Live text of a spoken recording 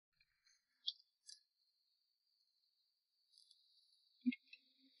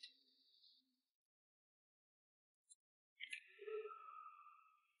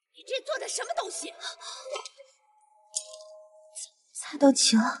你这做的什么东西？菜都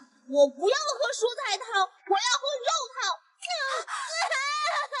齐了。我不要喝蔬菜汤，我要喝肉汤。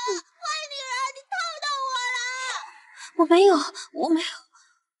坏女人，你烫到我了！我没有，我没有。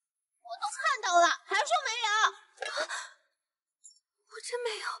我都看到了，还说没有？我真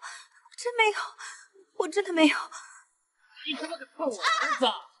没有，我真没有，我真的没有。你他妈个碰我儿子！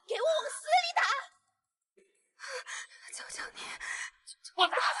给我往死里打！求求你，我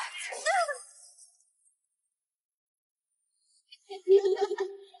打！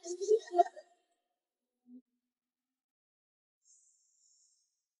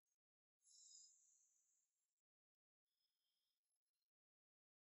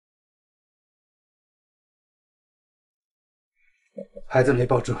孩子没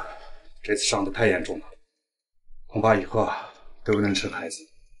抱住，这次伤得太严重了，恐怕以后都不能生孩子。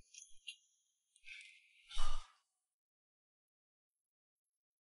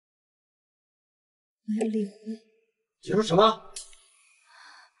我要离婚。你说什么？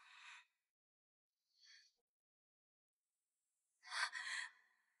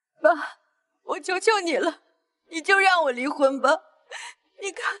爸，我求求你了，你就让我离婚吧。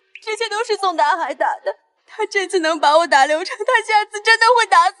你看，之前都是宋大海打的，他这次能把我打流产，他下次真的会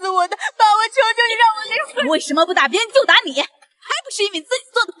打死我的。爸，我求求你让我离婚。为什么不打别人就打你？还不是因为自己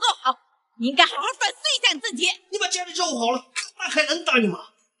做的不够好？你应该好好反思一下你自己。你把家里照顾好了，那还能打你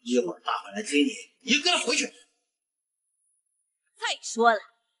吗？一会儿大海来接你，你就跟他回去。再说了，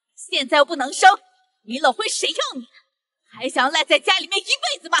现在又不能生，离了婚谁要你？还想赖在家里面一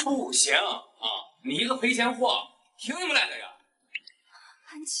辈子吗？不行啊！你一个赔钱货，凭什么赖的呀？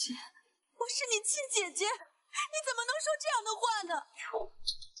安琪，我是你亲姐姐，你怎么能说这样的话呢？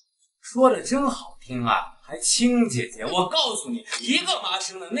说的真好听啊，还亲姐姐！我告诉你，一个妈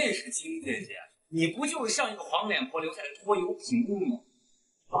生的那是亲姐姐，你不就是像一个黄脸婆留下的拖油瓶吗？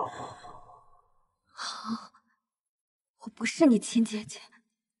好，我不是你亲姐姐，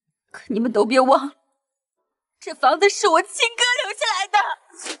可你们都别忘了，这房子是我亲哥留下来的。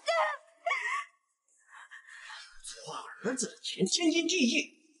花儿子的钱天经地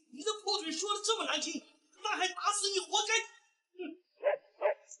义，你这破嘴说的这么难听，那还打死你活该！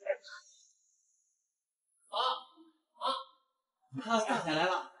大海来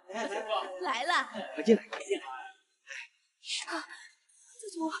了，来了，快进来，快进来！救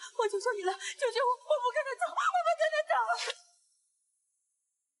救我！我求求你了，救救我！我不跟他走，我不跟他走！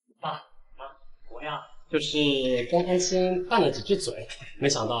爸妈，我呀就是跟安心拌了几句嘴，没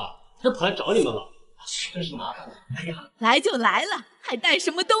想到他就跑来找你们了，真是麻烦了。哎呀，来就来了，还带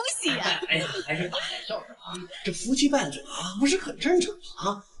什么东西呀？哎呀，还是大海孝顺啊！这夫妻拌嘴啊，不是很正常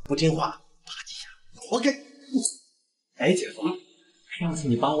啊？不听话打几下，活该！哎，姐夫，上次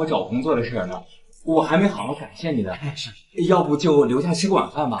你帮我找工作的事呢，我还没好好感谢你呢。要不就留下吃个晚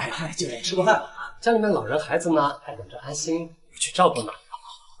饭吧？就吃个饭吧。家里面老人孩子呢，还等着安心去照顾呢。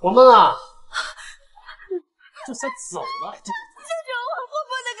我们啊，就算走了。救救我！我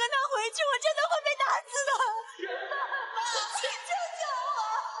不能跟他回去，我真的会被打死的！请救救我！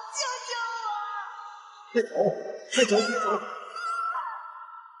救救我！快走，快走，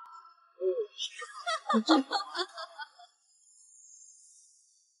快走！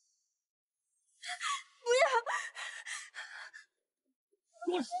不要！给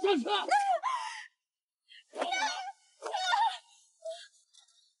我上车！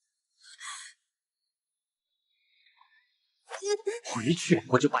回去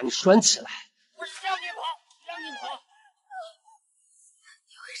我就把你拴起来！我让你跑，让你跑！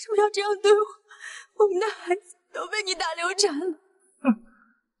你为什么要这样对我？我们的孩子都被你打流产了。哼，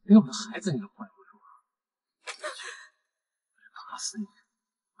连我的孩子你都管不住啊！打死你！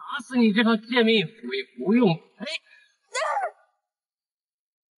打死你这条贱命！鬼不用赔！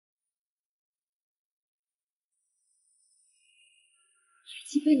与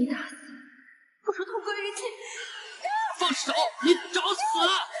其被你打死，不如同归于尽。放手！你找死！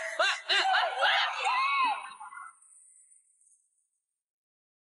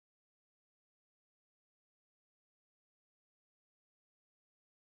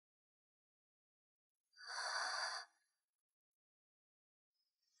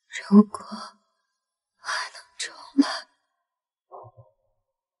如果还能重来，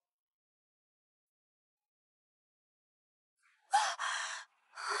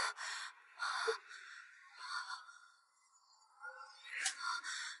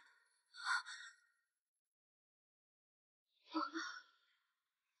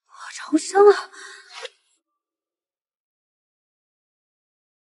我重生了。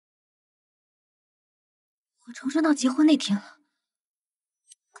我重生到结婚那天了。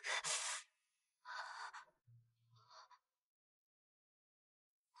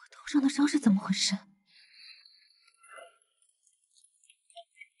我上的伤是怎么回事？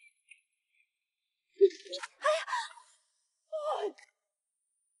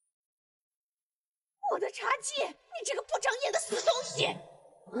我的茶几！你这个不长眼的死东西！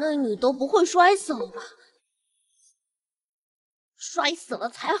那你都不会摔死了吧？摔死了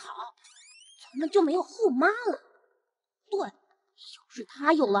才好，咱们就没有后妈了。对，要是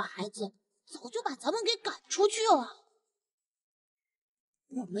她有了孩子，早就把咱们给赶出去了。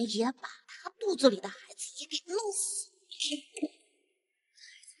我们也把她肚子里的孩子也给弄死。孩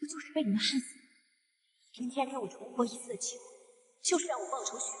子不就是被你们害死的？今天给我重活一次的机会，就是让我报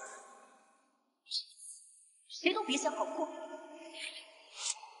仇雪恨。谁都别想好过。那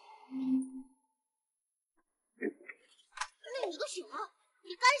你个熊，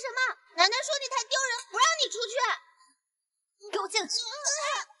你干什么？奶奶说你太丢人，不让你出去。给我进来！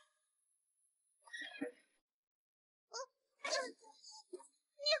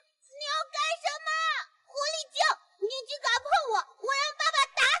你要干什么？狐狸精，你竟敢碰我，我让爸爸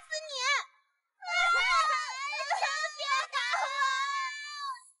打死你！求别打我！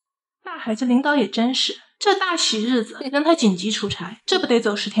大海这领导也真是，这大喜日子让他紧急出差，这不得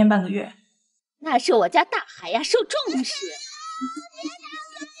走10天半个月。那是我家大海呀，受重视。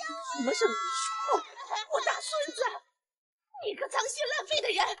什么声音？我大孙子！你个脏心烂肺的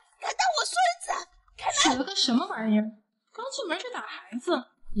人，敢打我孙子！开门！娶了个什么玩意儿？刚进门就打孩子！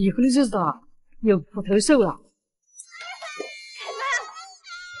以后你就知道有斧头手了。开门！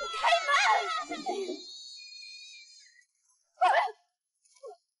你开门！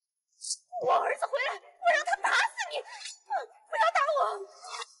我儿子回来，我让他打死你！不要打我！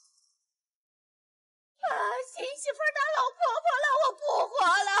新媳妇打老婆婆了，我不活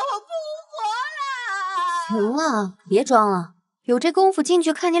了，我不活了！行了，别装了，有这功夫进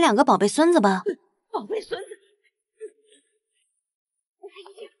去看你2个宝贝孙子吧。宝贝孙子！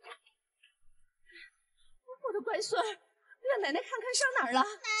我的乖孙儿，让奶奶看看上哪儿了。奶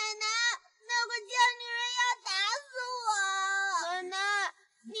奶，那个贱女人要打死我！奶奶，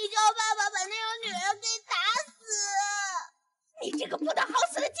你叫爸爸把那个女人给打死！你这个不得好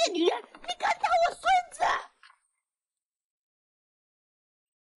死的贱女人，你敢打我孙子！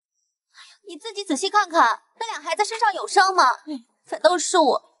你自己仔细看看，那俩孩子身上有伤吗？反倒是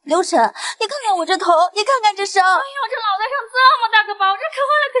我，刘晨，你看看我这头，你看看这伤。哎呦，这脑袋上这么大个包，这磕坏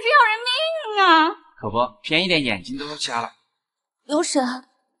了可是要人命啊！可不，偏一点眼睛都要瞎了。刘晨，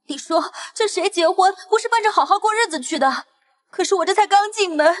你说这谁结婚不是奔着好好过日子去的？可是我这才刚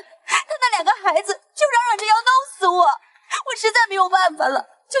进门，他那2个孩子就嚷嚷着要弄死我，我实在没有办法了，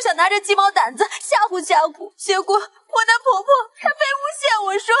就想拿着鸡毛掸子吓唬吓唬。结果我的婆婆还被诬陷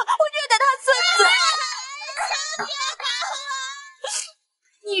我说我虐待她孙子。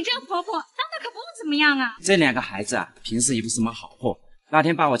你这婆婆当的可不怎么样啊！这2个孩子啊，平时也不是什么好货，那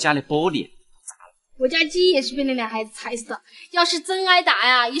天把我家里玻璃砸了。我家鸡也是被那俩孩子踩死的，要是真挨打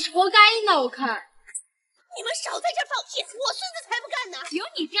呀，也是活该呢。我看你们少在这放屁，我孙子才不干呢！有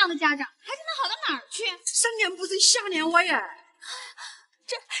你这样的家长，孩子能好到哪儿去？上年不生下年歪呀！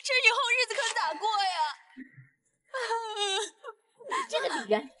这以后日子可咋过呀？你这个女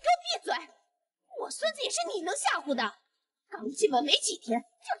人，给我闭嘴！我孙子也是你能吓唬的。刚进门没几天，就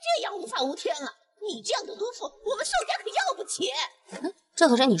这样无法无天了。你这样的督妇，我们宋家可要不起。这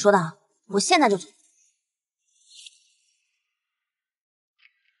可是你说的，我现在就走。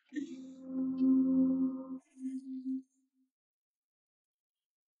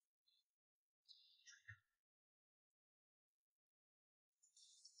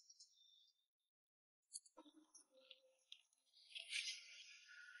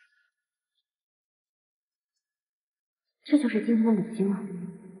这就是今天的礼金吗？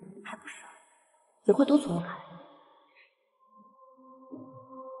还不是，也会多存我卡。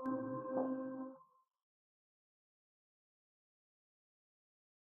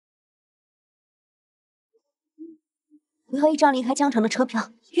我要一张离开江城的车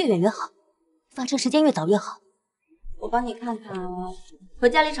票，越远越好，发车时间越早越好。我帮你看看哦，和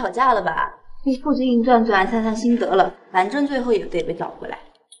家里吵架了吧？你负责硬转转，散散心得了，反正最后也得被找回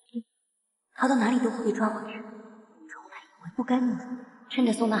来。逃到哪里都会被抓回去，之后他以为不该弄死我，趁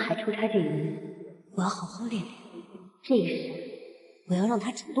着宋大海出差这一年，我要好好练练。这一世，我要让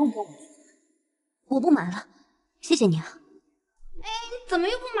他主动帮我。我不买了，谢谢你啊。哎，怎么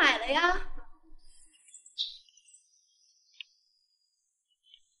又不买了呀？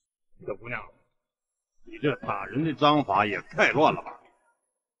小姑娘，你这打人的章法也太乱了吧！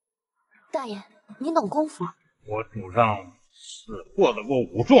大爷，您懂功夫？我祖上是获得过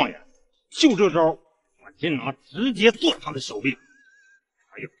武状元，就这招，我今拿直接断他的手臂。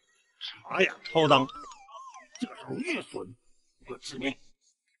还有茶呀，掏裆，这手越损越致命。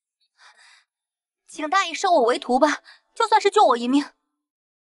请大爷收我为徒吧，就算是救我一命。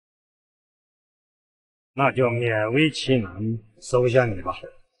那就勉为其难收下你吧。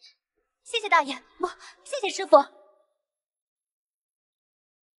谢谢大爷，不，谢谢师傅。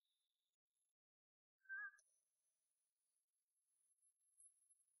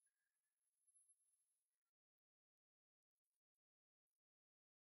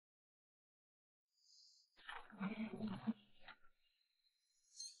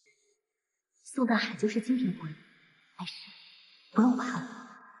宋大海就是今天过来，没事，不用怕我。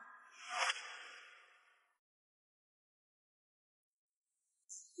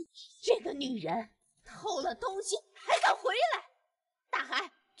这个女人偷了东西还敢回来！大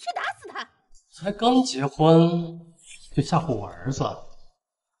海，去打死她！才刚结婚就吓唬我儿子，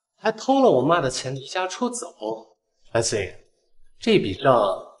还偷了我妈的钱离家出走。安心，这笔账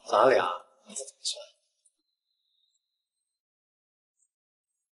咱俩怎么算？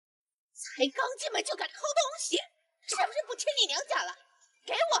才刚进门就敢偷东西，是不是不听你娘家了？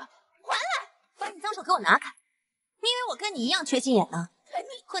给我还来！把你脏手给我拿开！你以为我跟你一样缺心眼呢？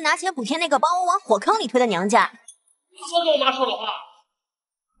会拿钱补贴那个把我往火坑里推的娘家？说跟我妈说的话，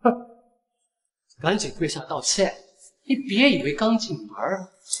哼！赶紧跪下道歉！你别以为刚进门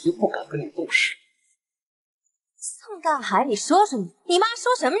就不敢跟你动手。宋大海，你说说你妈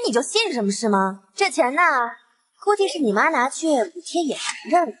说什么你就信什么是吗？这钱呢，估计是你妈拿去补贴野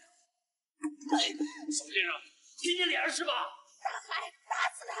男的了。宋先生，踢你脸是吧？大海，打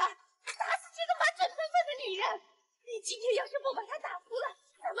死他！打死这个满嘴喷粪的女人！你今天要是不把她打服了，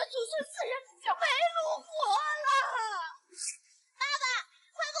咱们祖孙4人就没路活了！爸爸，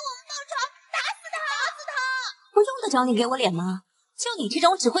快给我们报仇！打死他！打死他！不用得着你给我脸吗？就你这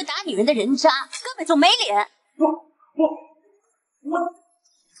种只会打女人的人渣，根本就没脸！我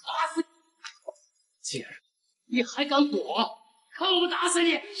打死你！贱人，你还敢躲？看我打死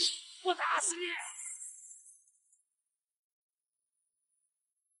你！我打死你！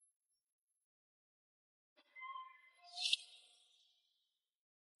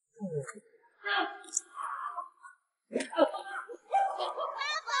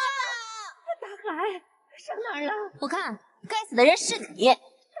大海，伤哪儿了？我看该死的人是你。大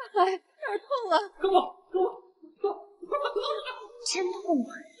海，哪儿痛啊？跟我！真痛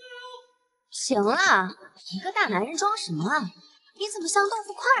啊！行了，一个大男人装什么啊？你怎么像豆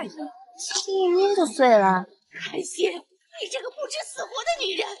腐块一样，轻轻一捏就碎了？韩信，你这个不知死活的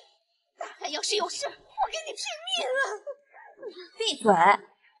女人！大海要是有事，我跟你拼命了！闭嘴！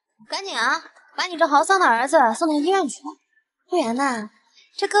赶紧啊，把你这豪丧的儿子送到医院去，不然呢，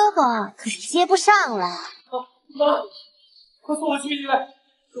这胳膊可是接不上了。妈，快送我去医院！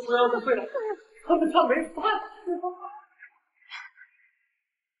这不要再睡了，他们家没饭。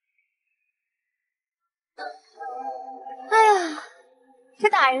哎呀，这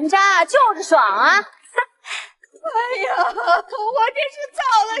打人渣就是爽啊！哎呀，我这是造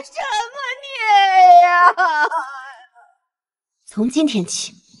了什么孽呀！从今天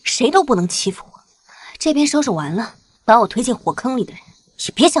起，谁都不能欺负我。这边收拾完了，把我推进火坑里的人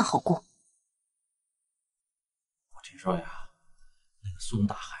也别想好过。我听说呀，那个孙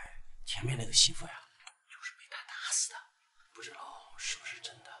大海前面那个媳妇呀，就是被他打死的，不知道是不是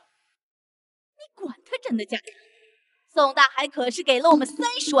真的。你管他真的假的？宋大海可是给了我们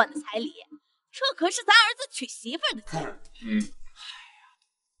30万的彩礼，这可是咱儿子娶媳妇的钱。哎呀，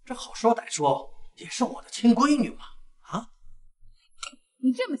这好说歹说也是我的亲闺女嘛，啊？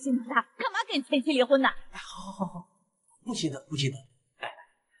你这么心疼她，干嘛跟你前妻离婚呢？哎，好，不心疼，不心疼。哎，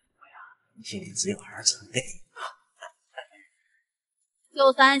我呀，心里只有儿子而已啊。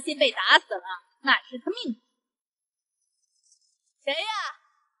就算安心被打死了，那是他命。谁呀？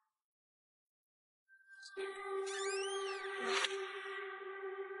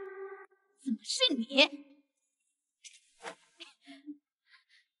怎么是你？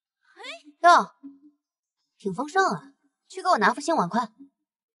哟，挺丰盛啊，去给我拿副新碗筷。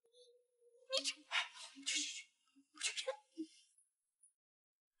你这，去。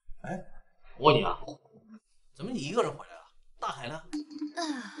哎，我问你啊，怎么你一个人回来了？大海呢？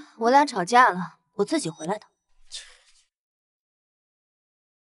我俩吵架了，我自己回来的。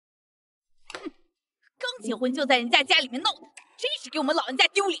刚结婚就在人家家里面闹腾，真是给我们老人家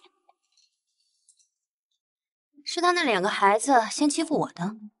丢脸。是他那2个孩子先欺负我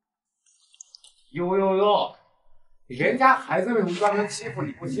的。哟，人家孩子为什么专门欺负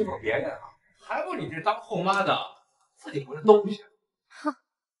你不欺负别人啊？还不你这当后妈的自己不是东西？哼！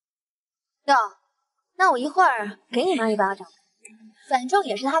哟，那我一会儿给你妈一巴掌，反正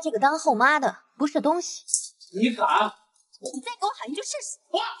也是她这个当后妈的不是东西。你敢？你再给我喊一句试试！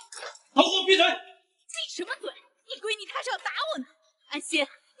都给我闭嘴！闭什么嘴？你闺女她是要打我呢！安心，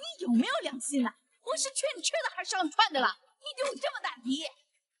你有没有良心啊？我是劝你吃的还是上串的了？你就这么大敌？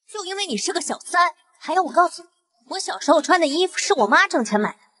就因为你是个小三，还要我告诉你，我小时候穿的衣服是我妈挣钱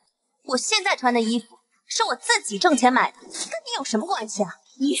买的，我现在穿的衣服是我自己挣钱买的，跟你有什么关系啊？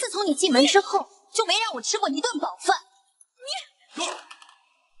自从你进门之后，就没让我吃过一顿饱饭。你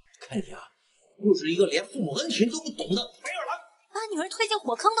看你啊，就是一个连父母恩情都不懂的白眼狼。把女儿推进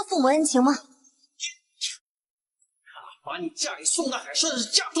火坑的父母恩情吗？把你嫁给宋大海算是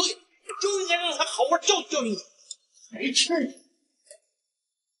嫁对了，就应该让他好好教育教育你。还吃你？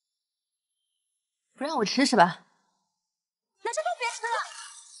不让我吃是吧？那就都别吃了，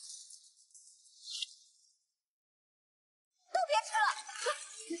都别吃了！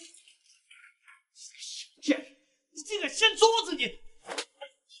贱人，你竟敢掀桌子你！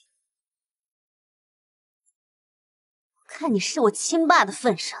看你是我亲爸的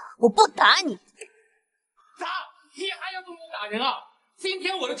份上，我不打你。咋？你还要动手打人啊？今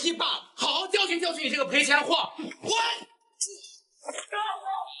天我就替爸好好教训教训你这个赔钱货！滚！儿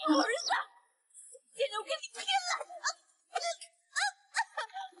子，今天我跟你拼了！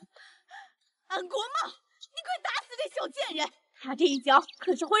安国茂，你快打死这小贱人！他这一脚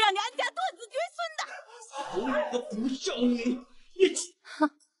可是会让你安家断子绝孙的！头一个不孝女，你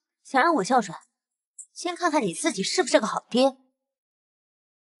哼，想让我孝顺，先看看你自己是不是个好爹。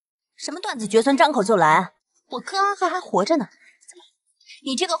什么断子绝孙，张口就来？我哥安和还活着呢，怎么，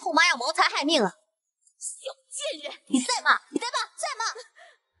你这个后妈要谋财害命啊？小贱人！你再骂，你再骂，再骂！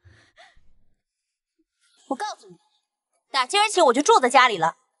我告诉你，打今儿起我就住在家里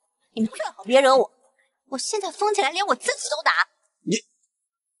了，你们最好别惹我。我现在疯起来，连我自己都打。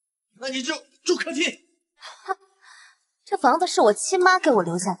那你就住客厅。哼，这房子是我亲妈给我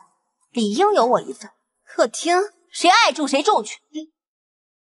留下的，理应有我一份。客厅谁爱住谁住去。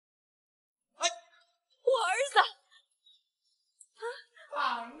我儿子，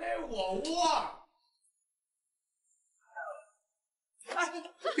爸，那我窝。你看那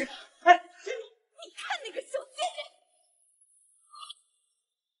个小贱人！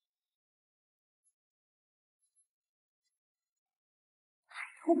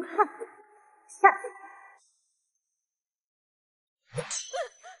我看下次。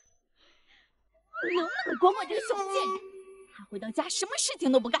能不能管管这个小贱人？他回到家什么事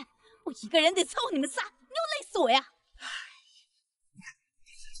情都不干，我一个人得伺候你们仨，你又累死我呀！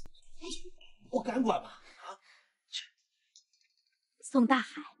我敢管吗？啊！宋大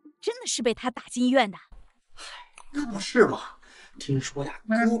海真的是被他打进医院的？可不是嘛！听说呀，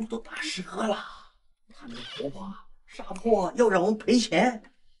胳膊都打折了。他那个婆婆杀破要让我们赔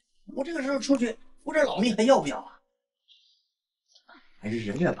钱，我这个时候出去，我这老命还要不要啊？还是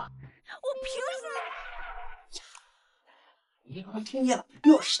忍忍吧。我凭什么？你要是听见了，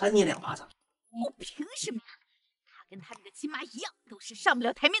又要扇你2巴掌。我凭什么呀？他跟他那个亲妈一样，都是上不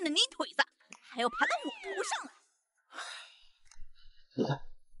了台面的泥腿子，还要爬到我头上来。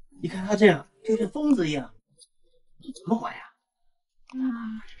你看他这样，就像疯子一样，你怎么管呀？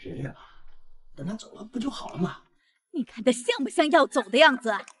忍忍吧，等他走了不就好了吗？你看他像不像要走的样子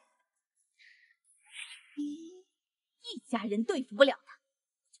啊？一家人对付不了他，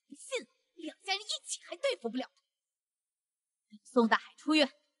我就不信2家人一起还对付不了他。等宋大海出院，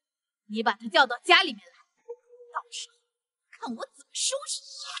你把他叫到家里面来，到时候看我怎么收拾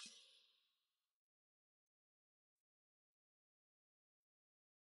你。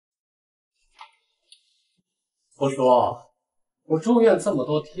我叔，我住院这么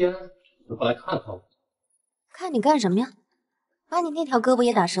多天，你不来看看我？看你干什么呀？把你那条胳膊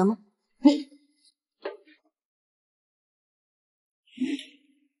也打折吗？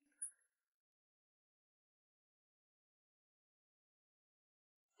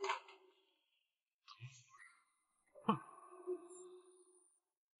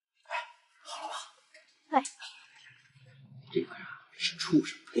好了吧？哎，这个呀是畜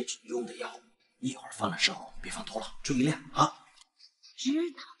生给主用的药，一会儿放的时候别放多了，注意量啊！知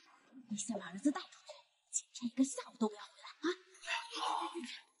道，你先把儿子带出去，今天一个下午都不要回来啊！好。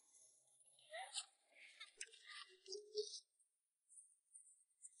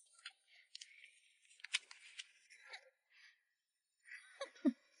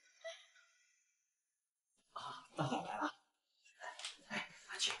啊，大嫂来了。哎，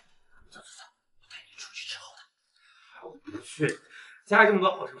阿七，走，我带你出去吃好的。我不去，家里这么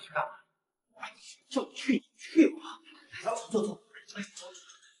多好吃，我去干嘛？叫你去，你去吧。来，坐。哎，走。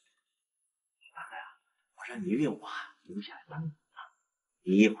大海啊，我让你岳母啊留下来帮你啊，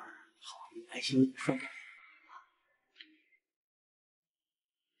你一会儿好好耐心说。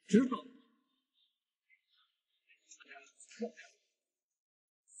知道。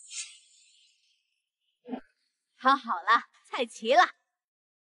汤好了，菜齐了。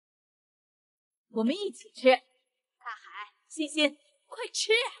我们一起吃。大海，欣欣，快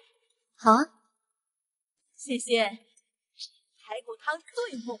吃啊！好啊。欣欣，排骨汤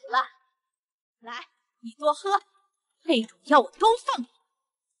最猛了，来，你多喝，那种药我都放过，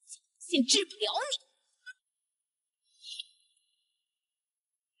信治不了你。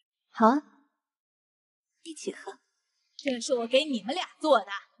好啊，一起喝。这是我给你们俩做的，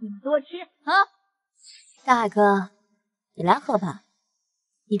你们多吃啊！大海哥，你来喝吧，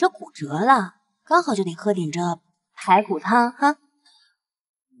你这骨折了，刚好就得喝点这排骨汤哈。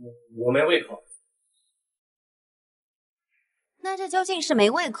我没胃口。那这究竟是没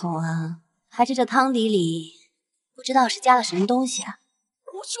胃口啊，还是这汤底里不知道是加了什么东西啊？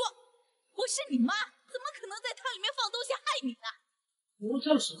胡说！我是你妈，怎么可能在汤里面放东西害你呢？不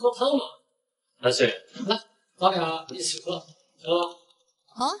就是喝汤吗？安心，来，咱俩一起喝，喝。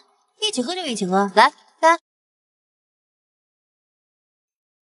好，一起喝就一起喝，来，干！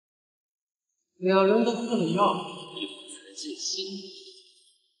两人都喝了药，一会才尽兴。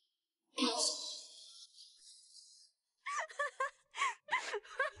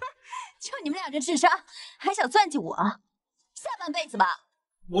就你们俩这智商，还想算计我？下半辈子吧。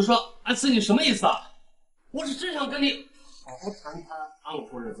我说，安思，你什么意思啊？我是真想跟你好好谈谈，安稳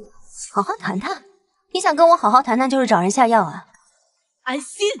过日子。好好谈谈？你想跟我好好谈谈，就是找人下药啊？安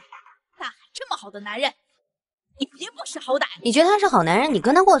心，大海这么好的男人，你别不识好歹。你觉得他是好男人，你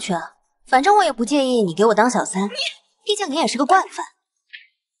跟他过去啊。反正我也不介意你给我当小三，毕竟你也是个惯犯。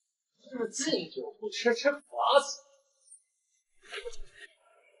这敬酒不吃吃罚酒。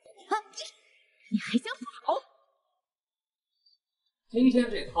啊！你还想跑？今天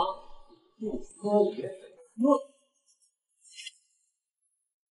这汤不喝也得喝。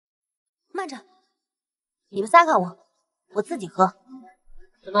慢着，你们撒开我自己喝。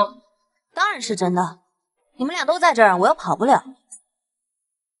真的？当然是真的。你们俩都在这儿，我又跑不了。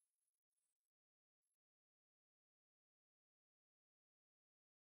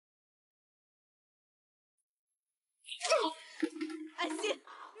安心，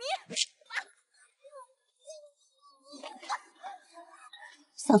你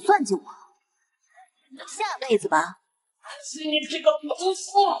想算计我？下辈子吧。安心，你这个毒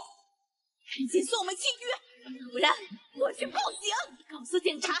妇！赶紧送我们进医院，不然我去报警，告诉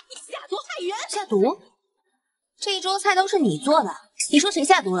警察你下毒害人。下毒？这一桌菜都是你做的，你说谁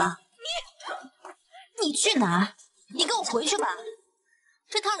下毒了？你去哪儿？你给我回去吧！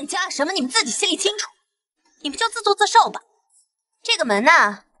这汤里加了什么，你们自己心里清楚。你们就自作自受吧。这个门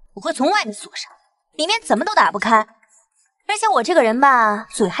呐，我会从外面锁上，里面怎么都打不开。而且我这个人吧，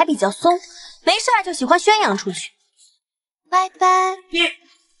嘴还比较松，没事就喜欢宣扬出去。拜拜。你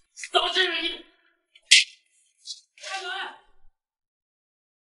怎么这样？你开门！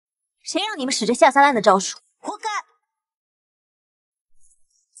谁让你们使这下三滥的招数？活该！哎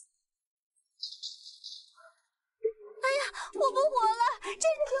呀，我不活了，真是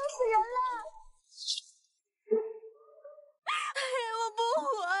丢死人了！哎呀，我不活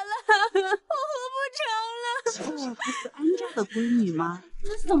了，我活不成了。这不是安家的闺女吗？这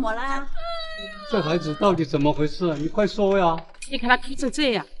是怎么了呀？这孩子到底怎么回事？你快说呀！你看他哭成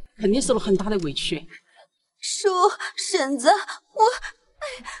这样，肯定受了很大的委屈。叔，婶子，我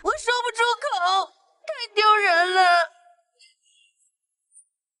说不出口，太丢人了。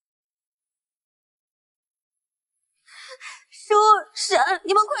叔婶，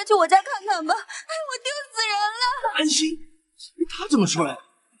你们快去我家看看吧！哎，我丢死人了！安心，他怎么说呀？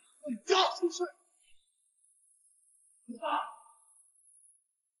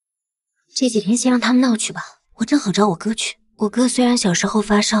这几天先让他们闹去吧，我正好找我哥去。我哥虽然小时候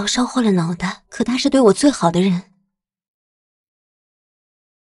发烧烧坏了脑袋，可他是对我最好的人。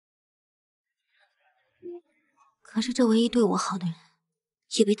可是这唯一对我好的人，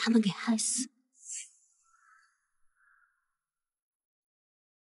也被他们给害死。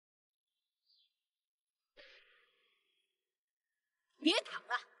别躺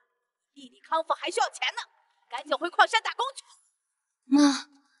了，弟弟康复还需要钱呢，赶紧回矿山打工去。妈，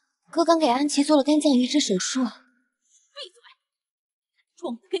哥刚给安琪做了肝脏移植手术。闭嘴！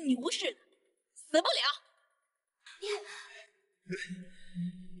壮得跟牛似的，死不了。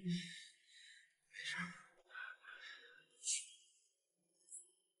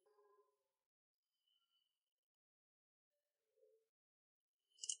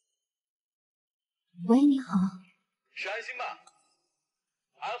喂，你好。是安心吧？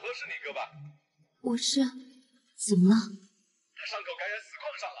安和是你哥吧？我是，怎么了？他伤口感染死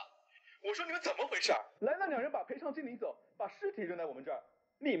矿上了。我说你们怎么回事？来让两人把赔偿金领走，把尸体扔在我们这儿，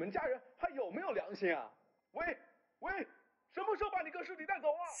你们家人还有没有良心啊？喂，什么时候把你哥尸体带走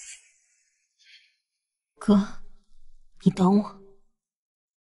啊？哥，你等我。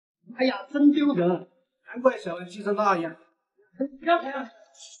哎呀，真丢人！难怪小人牺牲大爷。让开！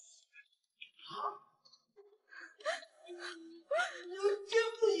奸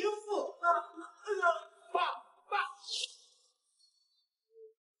夫淫妇！爸！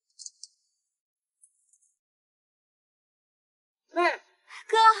妹，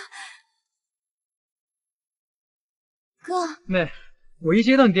哥，妹，我一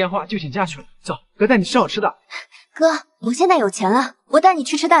接到你电话就请假去了。走，哥带你吃好吃的。哥，我现在有钱了，我带你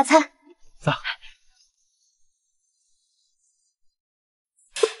去吃大餐。走。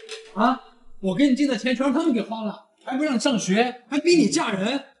啊！我给你借的钱全让他们给花了，还不让你上学，还逼你嫁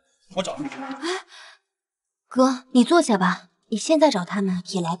人。我找他们去。哥，你坐下吧，你现在找他们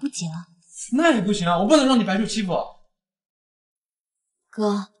也来不及了。那也不行啊，我不能让你白受欺负。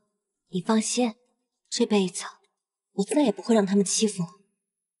哥，你放心，这辈子我再也不会让他们欺负我。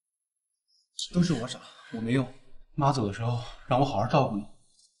都是我傻，我没用。妈走的时候让我好好照顾你，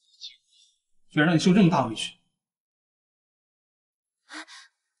居然让你受这么大委屈。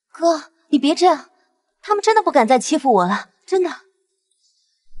哥，你别这样，他们真的不敢再欺负我了，真的。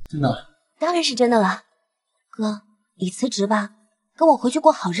真的？当然是真的了。哥，你辞职吧，跟我回去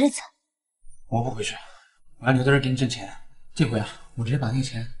过好日子。我不回去，我要留在这儿给你挣钱。这回啊，我直接把那个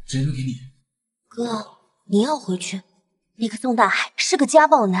钱直接都给你。哥，你要回去，那个宋大海是个家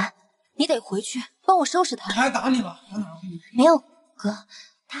暴男，你得回去帮我收拾他。他还打你了？打哪儿？没有，哥，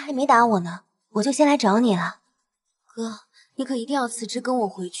他还没打我呢，我就先来找你了。哥，你可一定要辞职跟我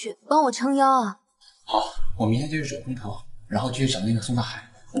回去，帮我撑腰啊！好，我明天就去找工头，然后就去找那个宋大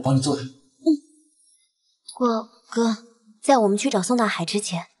海，我帮你揍他。哥，在我们去找宋大海之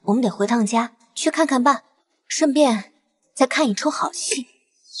前，我们得回趟家去看看爸，顺便再看一出好戏。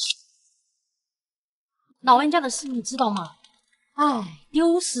老人家的事你知道吗？哎，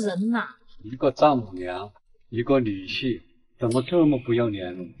丢死人呐！一个丈母娘，一个女婿，怎么这么不要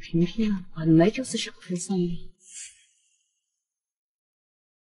脸呢？婷婷啊，本来就是小和尚。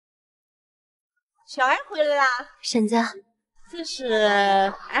小安回来啦，婶子，这是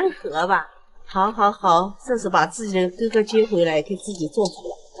安和吧？好，好，好，这是把自己的哥哥接回来，给自己做主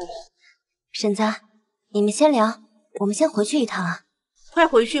了。婶子，你们先聊，我们先回去一趟啊。快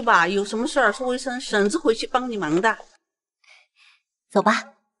回去吧，有什么事儿说一声，婶子回去帮你忙的。走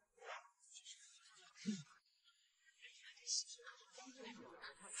吧。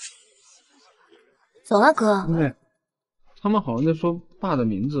走了，哥。妹，他们好像在说爸的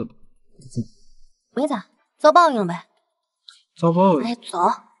名字。没咋，遭报应了呗。遭报应？哎，走。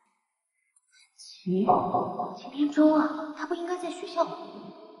今天周二，他不应该在学校。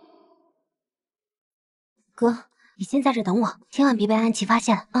哥，你先在这等我，千万别被安琪发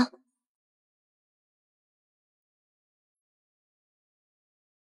现了啊！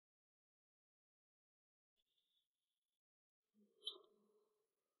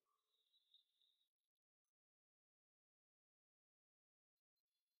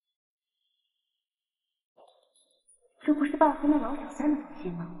这不是报复那王小三的东西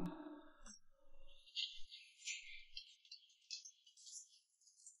吗？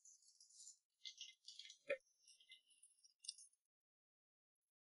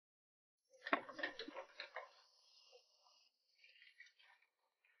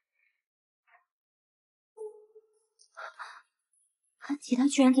安琪她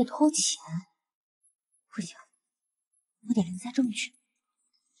居然在偷钱，不行，我得留下证据。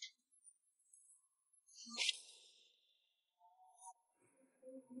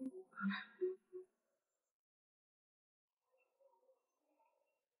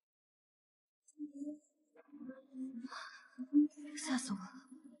吓死我了！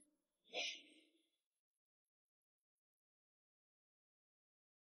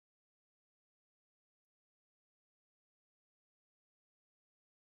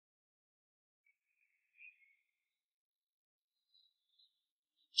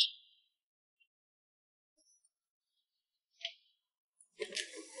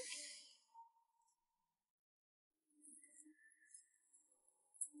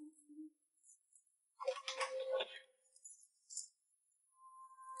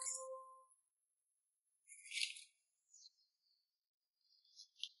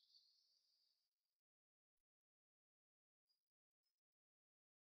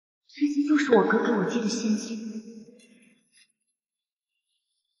这些就是我哥给我寄的现金。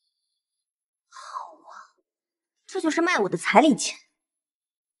好啊，这就是卖我的彩礼钱，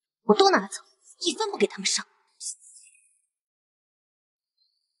我都拿走，一分不给他们少。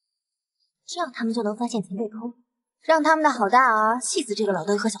这样他们就能发现钱被偷，让他们的好大儿气死这个老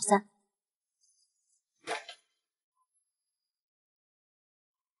德和小三。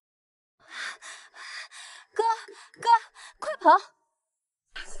哥，快跑！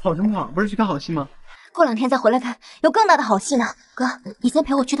跑什么跑？不是去看好戏吗？过2天再回来看，有更大的好戏呢。哥，你先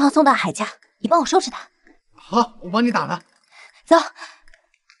陪我去趟宋大海家，你帮我收拾他。好，我帮你打他。走。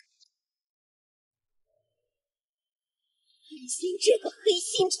李欣这个黑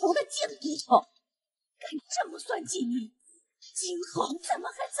心虫的贱骨头，敢这么算计你，今后怎么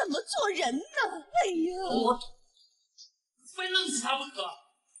还怎么做人呢？哎呀，我非弄死他不可！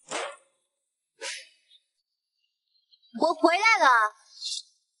我回来了。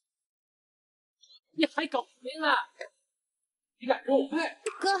你还搞回来？你敢跟我配？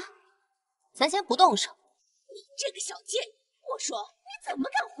哥，咱先不动手。你这个小贱，我说你怎么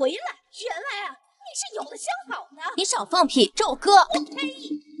敢回来？原来啊，你是有了相好的。你少放屁，这我哥。我呸！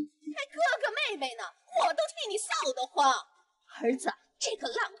还哥哥妹妹呢，我都替你臊得慌。儿子，这个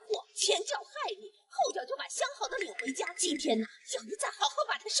烂货，前脚害你，后脚就把相好的领回家。今天呢，要不再好好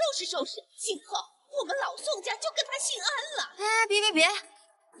把他收拾收拾，今后我们老宋家就跟他姓安了。哎，别，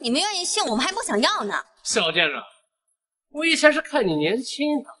你们愿意姓，我们还不想要呢。小贱人，我以前是看你年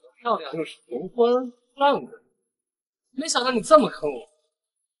轻，长得漂亮，又是头婚浪子，没想到你这么坑我。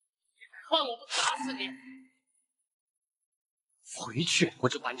你看我不打死你！回去我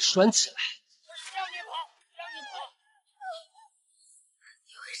就把你拴起来。让你跑！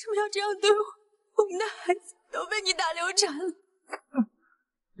你为什么要这样对我？我们的孩子都被你打流产了。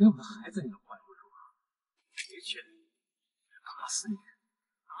连我的孩子你都管不住啊！回去，打死你！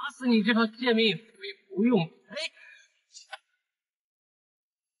打死你这条贱命！不用赔！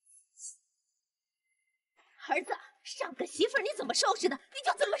儿子，上个媳妇儿你怎么收拾的，你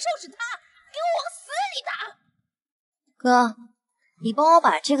就怎么收拾她，给我往死里打！哥，你帮我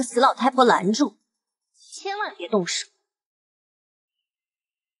把这个死老太婆拦住，千万别动手。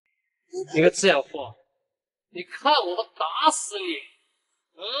你个贱货，你看我不打死你！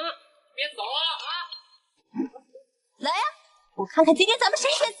别走啊！来呀，我看看今天咱们谁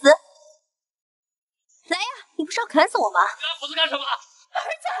先死！来呀，你不是要砍死我吗？拿斧子干什么？儿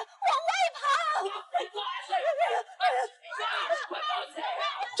子，往外跑！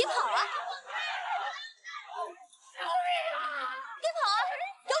别跑啊！别跑啊！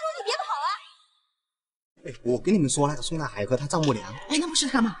有种你别跑啊！哎，我跟你们说那个宋大海和他丈母娘，哎，那不是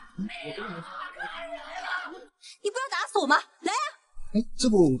他吗？你不要打死我吗？来呀！哎，这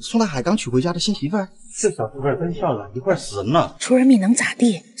不宋大海刚娶回家的新媳妇儿？这小媳妇儿真孝顺，一块死人了。出人命能咋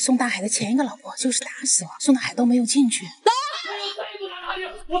地？宋大海的前一个老婆就是打死了，宋大海都没有进去。来呀！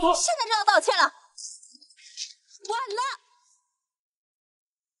现在就要道歉了，晚了。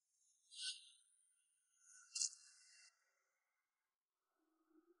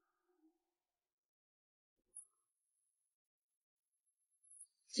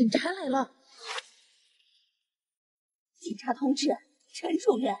警察来了。警察同志，陈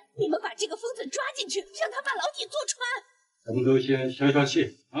主任，你们把这个疯子抓进去，让他把牢底坐穿。咱们都先消消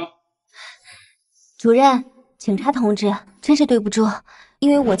气啊！主任，警察同志，真是对不住，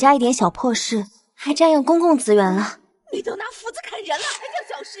因为我家一点小破事，还占用公共资源了。你都拿斧子砍人了，还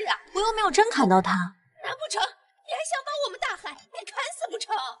叫小事啊？我又没有真砍到他。难不成你还想把我们大海给砍死不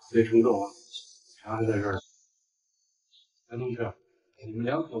成？别冲动啊！查还在这儿。陈同志，你们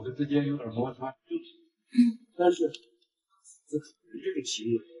两口子之间有点摩擦正常，但是这个行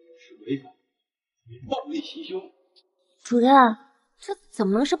为是违法，暴力行凶。主任，这怎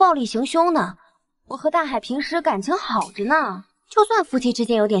么能是暴力行凶呢？我和大海平时感情好着呢，就算夫妻之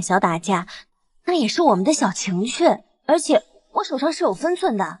间有点小打架，那也是我们的小情趣，而且我手上是有分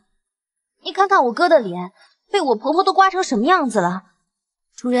寸的。你看看我哥的脸，被我婆婆都刮成什么样子了。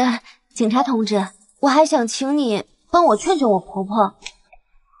主任，警察同志，我还想请你帮我劝劝我婆婆，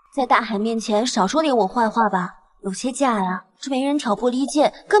在大海面前少说点我坏话吧。有些架呀，这没人挑拨离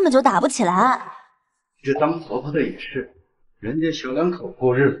间，根本就打不起来。这当婆婆的也是，人家小两口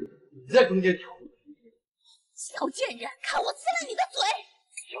过日子，你在中间挑拨。小贱人，看我撕了你的嘴！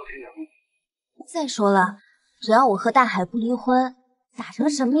小心点。再说了，只要我和大海不离婚，打成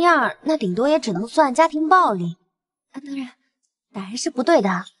什么样，那顶多也只能算家庭暴力。当然，打人是不对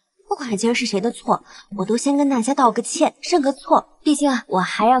的，不管今儿是谁的错，我都先跟大家道个歉，认个错。毕竟我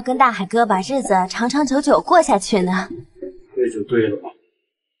还要跟大海哥把日子长长久久过下去呢。这就对了吧？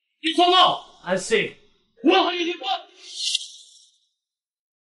你说梦，安心，我和你离婚。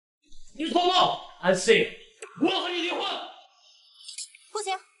你说梦，安心，我和你离婚。不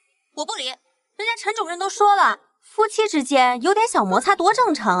行，我不离。人家陈主任都说了，夫妻之间有点小摩擦多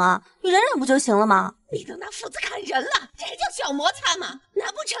正常啊，你忍忍不就行了吗？你都拿斧子砍人了，这还叫小摩擦吗？难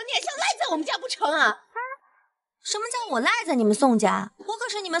不成你还想赖在我们家不成啊？什么叫我赖在你们宋家？我可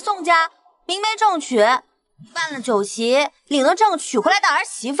是你们宋家明媒正娶，办了酒席，领了证娶回来的儿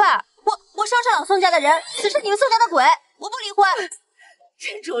媳妇儿。我生是老宋家的人，死是你们宋家的鬼，我不离婚。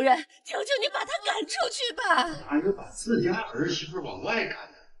陈主任，求求你把他赶出去吧！哪有把自家儿媳妇往外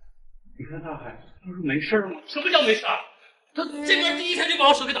赶的？你看大海，他说没事吗？什么叫没事？他这边第一天就把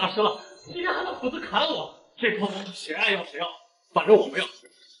我手给打折了，今天还拿斧子砍我，这套东西谁爱要谁要，反正我不要。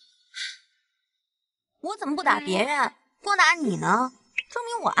我怎么不打别人，光打你呢？证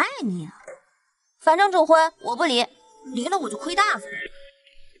明我爱你啊！反正这婚我不离，离了我就亏大发。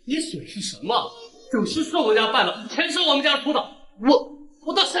你损失什么？酒席是我们家办的，钱是我们家出的，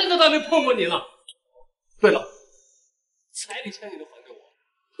我到现在都还没碰过你呢。对了，彩礼钱你能还给我？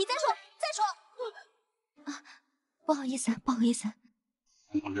你再说。啊，不好意思，不好意思。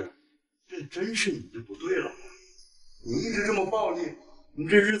洪同志，这真是你的不对了。你一直这么暴力，你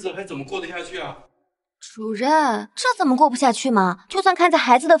这日子还怎么过得下去啊？主任，这怎么过不下去嘛？就算看在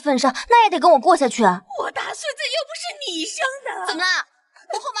孩子的份上，那也得跟我过下去啊！我大孙子又不是你生的，怎么了？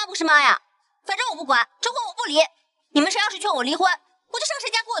我后妈不是妈呀？反正我不管，这婚我不离。你们谁要是劝我离婚，我就上谁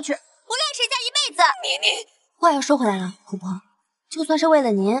家过去，我恋谁家一辈子。你话又说回来了，婆婆，就算是为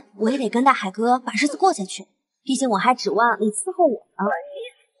了您，我也得跟大海哥把日子过下去。毕竟我还指望你伺候我呢。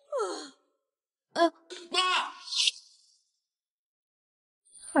哎呦，妈！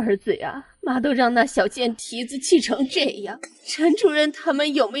儿子呀，妈都让那小贱蹄子气成这样，陈主任他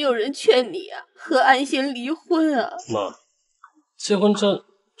们有没有人劝你啊？和安心离婚啊？妈，结婚证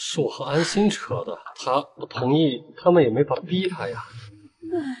是我和安心扯的，他不同意，他们也没法逼他呀。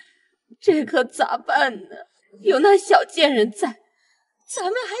唉，这可咋办呢？有那小贱人在，咱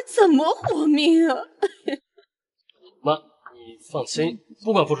们还怎么活命啊？妈，你放心，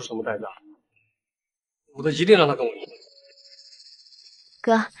不管付出什么代价，我都一定让他跟我离婚。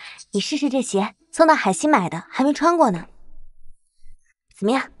哥，你试试这鞋，送到海西买的，还没穿过呢。怎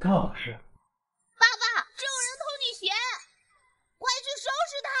么样？高老师，爸爸，这有人偷你鞋，快去收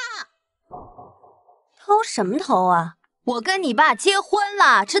拾他！偷什么偷啊？我跟你爸结婚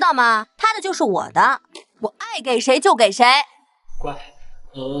了，知道吗？他的就是我的，我爱给谁就给谁。乖，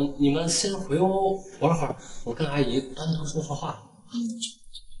你们先回屋玩会儿，我跟阿姨单独说说话。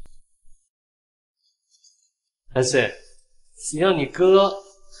安心，你让你哥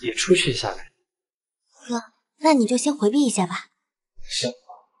也出去一下呗。哥，那你就先回避一下吧。行，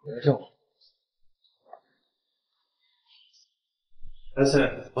你来认我。安心，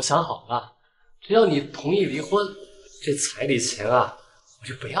我想好了，只要你同意离婚，这彩礼钱啊，我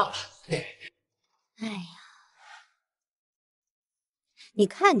就不要了。哎呀，你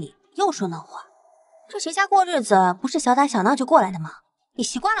看你又说那话，这谁家过日子不是小打小闹就过来的吗？你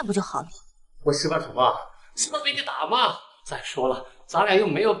习惯了不就好了？我习惯什么？习惯被你打吗？再说了，咱俩又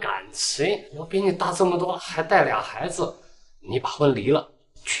没有感情，我比你大这么多，还带俩孩子，你把婚离了，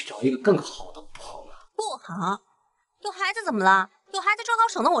去找一个更好的不好吗？不好，有孩子怎么了？有孩子正好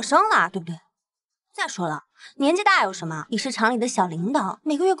省得我生了，对不对？再说了，年纪大有什么？你是厂里的小领导，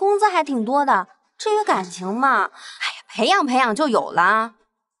每个月工资还挺多的。至于感情嘛，哎呀，培养培养就有了。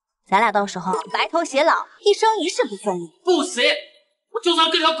咱俩到时候白头偕老，一生一世不分离。不行，我就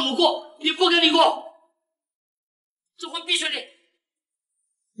算跟条狗过，也不跟你过。这婚必须离！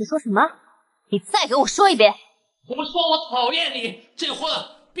你说什么？你再给我说一遍！我说我讨厌你，这婚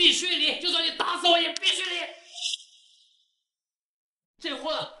必须离，就算你打死我也必须离。这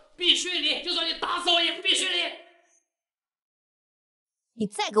婚必须离，就算你打死我也必须离。你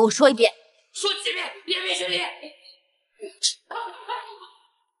再给我说一遍！说几遍也必须离。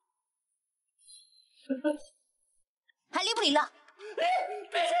还离不离了？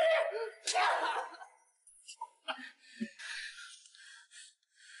必须离！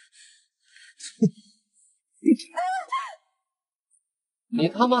你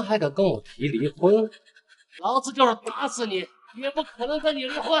他妈还敢跟我提离婚？老子就是打死你，也不可能跟你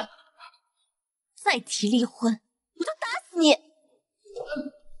离婚。再提离婚，我就打死你！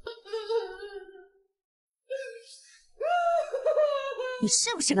你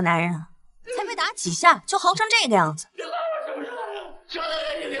是不是个男人啊？才被打几下就嚎成这个样子？你管我是不是男人？就能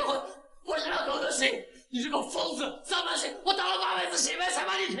跟你离婚？我是条狗的心！你这个疯子，3万心，我打了8辈子心呗，才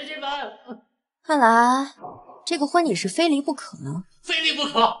把你娶进门。看来这个婚你是非离不可呢。非离不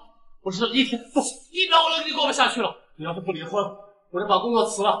可！我是一天不1秒我都跟你过不下去了。你要是不离婚，我就把工作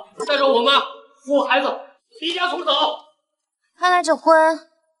辞了，带着我妈、我孩子离家出走。看来这婚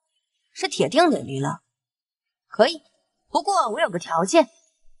是铁定得离了。可以，不过我有个条件。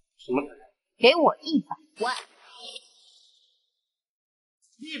什么条件？给我100万。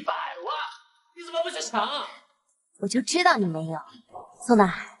100万？你怎么不去抢？我就知道你没有。宋大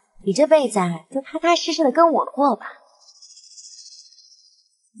海，你这辈子就踏踏实实的跟我过吧。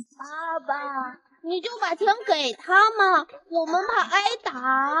爸爸，你就把钱给他嘛，我们怕挨打。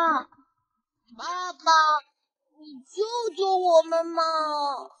爸爸，你救救我们嘛！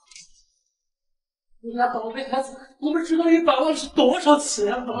我家宝贝孩子，你们知道100万是多少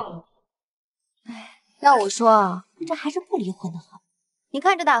钱吗？要我说，这还是不离婚的好。你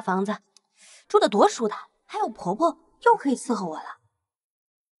看这大房子，住的多舒坦，还有婆婆又可以伺候我了。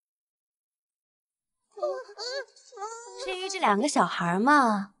至于这2个小孩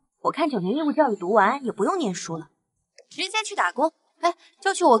嘛，我看9年义务教育读完也不用念书了，直接去打工。哎，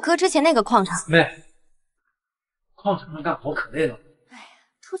就去我哥之前那个矿场。妹，矿场上干活可累了。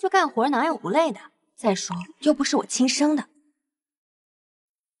出去干活哪有不累的？再说又不是我亲生的。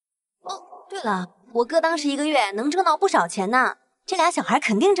哦，对了，我哥当时1个月能挣到不少钱呢，这俩小孩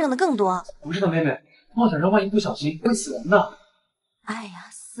肯定挣得更多。不是的，妹妹，矿场上万一不小心会死人的。哎呀，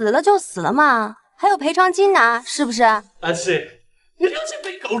死了就死了嘛，还有赔偿金拿，是不是？安琪，你良心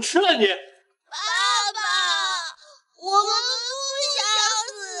被狗吃了你！爸爸，我们不想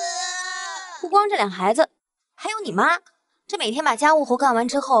死。不光这俩孩子，还有你妈，这每天把家务活干完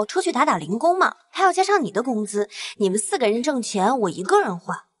之后出去打打零工嘛，还要加上你的工资，你们4个人挣钱，我1个人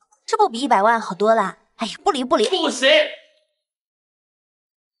花，这不比100万好多了？哎呀，不离！不行！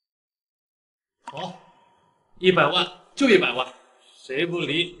好，100万就100万，谁不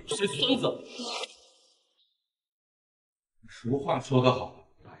离谁孙子。俗话说得好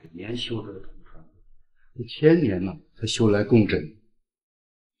，100年修这个同船，这1000年呢才修来共枕。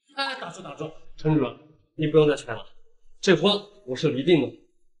哎，打住！陈主任，你不用再劝了，这婚我是离定的。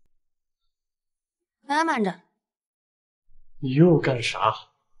慢着，你又干啥？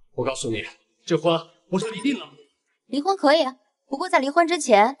我告诉你，这婚我是离定了。离婚可以，不过在离婚之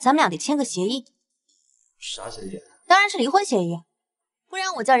前，咱们俩得签个协议。啥协议？当然是离婚协议，不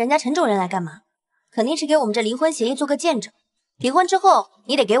然我叫人家陈主任来干嘛？肯定是给我们这离婚协议做个见证。离婚之后，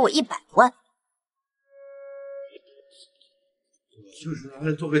你得给我100万。就是拿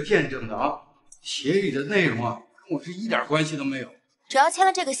来做个见证的啊！协议的内容啊，跟我是一点关系都没有。只要签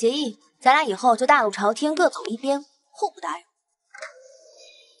了这个协议，咱俩以后就大路朝天，各走一边，互不搭扰。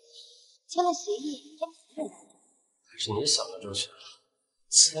签了协议，签责任。还是你想的周全了，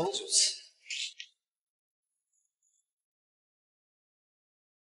签就签。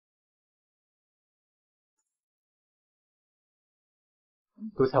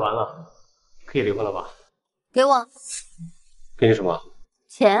都签完了，可以离婚了吧？给我。给你什么？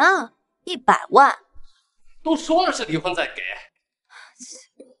钱啊，100万。都说了是离婚再给。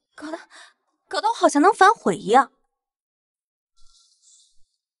搞得我好像能反悔一样。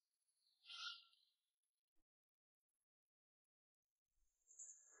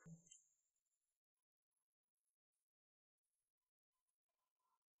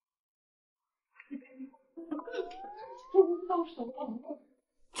到手了！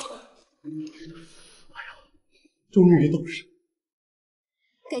哎呀，终于到手！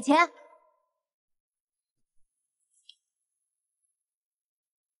给钱！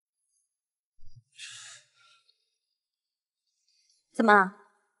怎么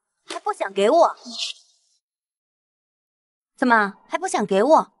还不想给我？怎么还不想给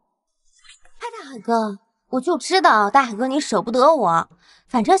我？哎，大海哥，我就知道大海哥你舍不得我。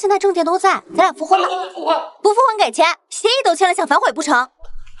反正现在证件都在，咱俩复婚吧。不复婚给钱，协议都签了，想反悔不成？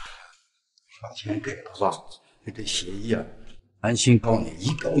把钱给了吧，这协议啊，安心告你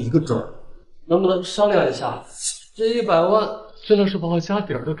一告一个准儿。能不能商量一下？这100万真的是把我家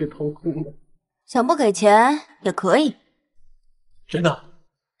底儿都给掏空了。想不给钱也可以。真的？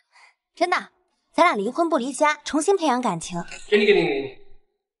真的，咱俩离婚不离家，重新培养感情。给你。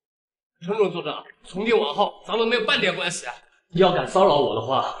陈主任作证，从今往后咱们没有半点关系。你要敢骚扰我的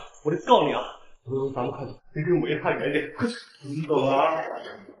话，我得告你啊！咱们快走，离这母爷太远一点。快去，你走啊！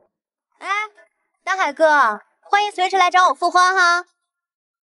哎，大海哥，欢迎随时来找我复婚哈。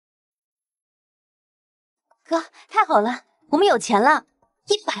哥，太好了，我们有钱了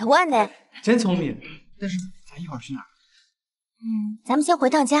，100万呢！真聪明。但是咱一会儿去哪儿？咱们先回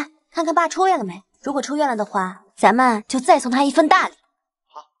趟家，看看爸出院了没。如果出院了的话，咱们就再送他一份大礼。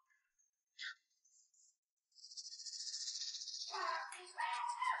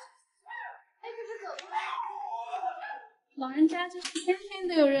老人家真是天天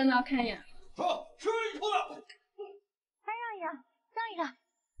都有热闹看呀！好，吃一口了。还让一让，让一让。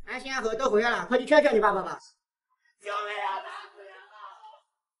安心和都回来了，快去劝劝你爸爸吧。救命啊！打死人了！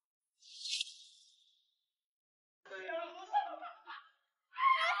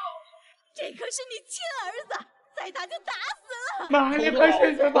这可是你亲儿子，再打就打死了。妈，你快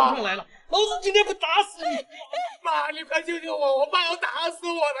醒醒吧！上来了，老子今天不打死你！妈，你快救救我！我爸要打死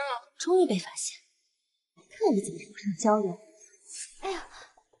我了！终于被发现。看你怎么不上交友！哎呀，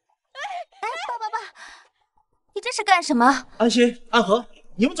哎，爸，你这是干什么？安心、安和，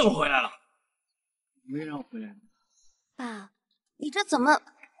你们怎么回来了？没让我回来，爸，你这怎么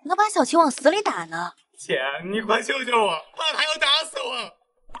能把小琪往死里打呢？姐，你快救救我，爸他要打死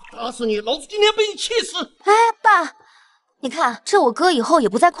我！打死你，老子今天被你气死！哎，爸，你看，这我哥以后也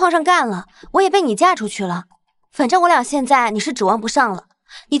不在矿上干了，我也被你嫁出去了，反正我俩现在你是指望不上了，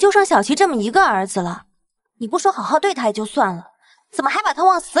你就剩小琪这么一个儿子了，你不说好好对他也就算了，怎么还把他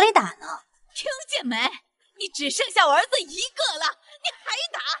往死里打呢？听见没？你只剩下我儿子一个了，你还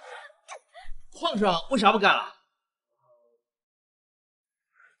打？矿上为啥不干了？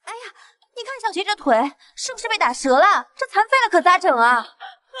哎呀，你看小琪这腿是不是被打折了？这残废了可咋整啊？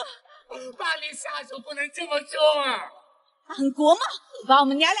爸，你下手不能这么重啊！安国茂，你把我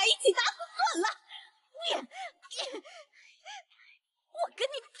们娘俩一起打死算了！我跟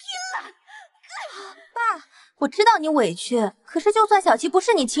你拼了！爸，我知道你委屈，可是就算小琪不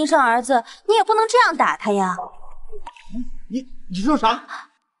是你亲生儿子，你也不能这样打他呀。你说啥？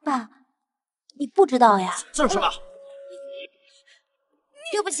爸，你不知道呀？这是啥？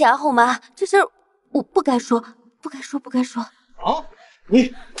对不起啊，后妈，这事我不该说，不该说。啊，你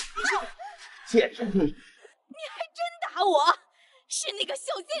简直是！你还真打我！是那个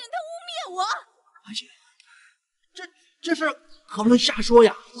小贱人，他污蔑我！而且，这事可不能瞎说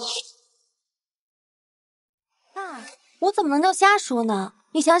呀！爸，我怎么能叫瞎说呢？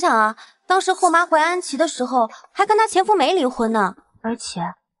你想想啊，当时后妈怀安琪的时候，还跟她前夫没离婚呢，而且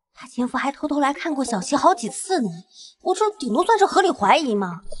她前夫还偷偷来看过小琪好几次呢。我这顶多算是合理怀疑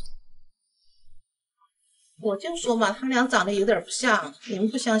嘛。我就说嘛，他俩长得有点不像，你们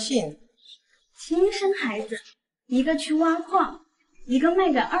不相信。亲生孩子，一个去挖矿，一个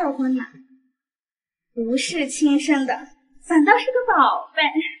卖给二婚男，不是亲生的，反倒是个宝贝。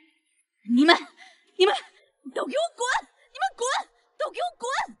你们都给我滚！你们滚！都给我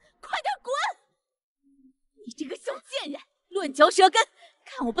滚！快点滚！你这个小贱人，乱嚼舌根，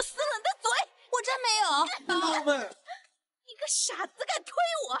看我不撕了你的嘴！我真没有。妈们，你个傻子敢推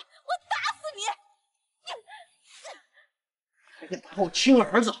我，我打死你！还敢打我亲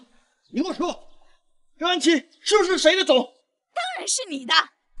儿子！你给我说，这安琪是不是谁的种？当然是你的！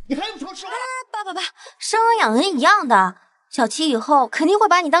你还不说实话？爸，生儿养恩一样的，小琪以后肯定会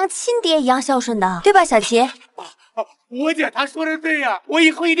把你当亲爹一样孝顺的，对吧，小琪？我姐她说的对呀，我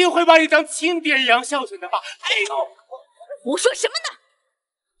以后一定会把你当亲爹一样孝顺的爸。哎呦，胡说什么呢？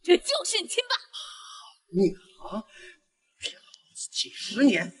这就是你亲爸！你啊，骗了老子几十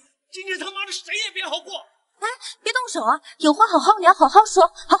年，今天他妈的谁也别好过！哎，别动手啊！有话好好聊，好好说啊！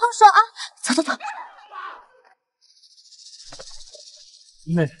走。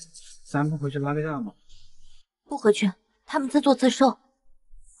妹，咱不回去拉个架吗？不回去，他们自作自受。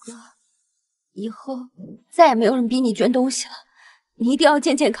哥，以后再也没有人逼你捐东西了，你一定要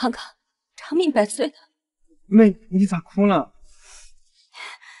健健康康，长命百岁的。妹，你咋哭了？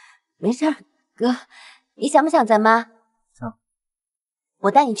没事儿，哥，你想不想咱妈？想。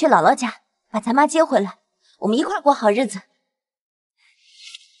我带你去姥姥家，把咱妈接回来，我们一块过好日子。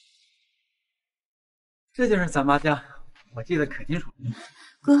这就是咱妈家，我记得可清楚了。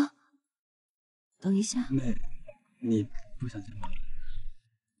哥，等一下。妹，你不想见妈？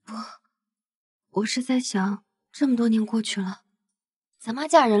不，我是在想，这么多年过去了，咱妈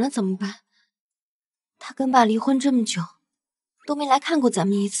嫁人了怎么办？她跟爸离婚这么久，都没来看过咱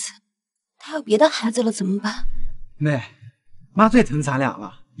们一次。她有别的孩子了怎么办？妹，妈最疼咱俩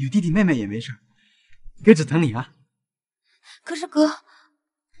了，有弟弟妹妹也没事，哥只疼你啊。可是哥，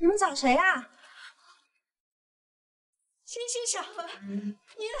你们找谁啊？星星小子，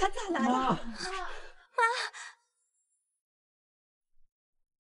你俩咋来了？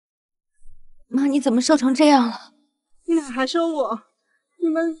妈，你怎么瘦成这样了？你俩还说我，你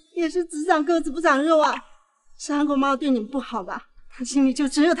们也是只长个子不长肉啊？是安国猫对你们不好吧？他心里就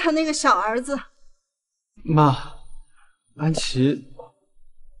只有他那个小儿子。妈，安琪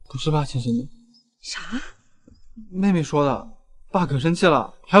不是爸亲生的。啥？妹妹说的，爸可生气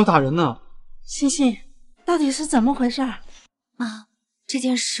了，还要打人呢。星星，到底是怎么回事？妈，这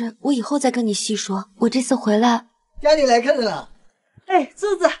件事我以后再跟你细说。我这次回来，家里来客人了。哎，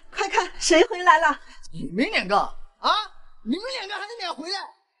柱子，快看，谁回来了？你们两个啊！你们两个还敢回来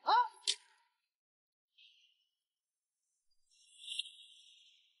啊？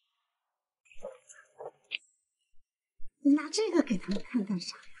你拿这个给他们看干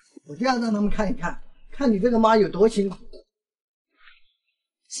啥呀？我就要让他们看一看，看你这个妈有多辛苦。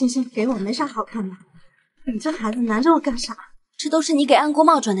星星，给我没啥好看的。你这孩子难着我干啥？这都是你给安国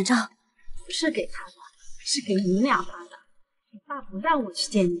茂转的账。不是给他的，是给你们俩发的。你爸不让我去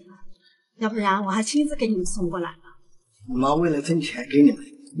见你们，要不然我还亲自给你们送过来了。我妈为了挣钱给你们，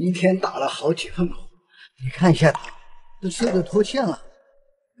一天打了好几份活。你看一下她，都瘦得脱线了。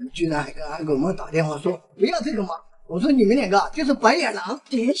你居然还跟安狗猫打电话说不要这个妈，我说你们两个就是白眼狼。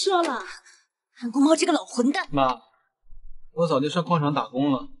别说了，安公猫这个老混蛋！妈，我早就上矿场打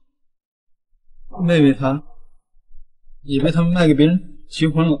工了，妹妹她也被他们卖给别人结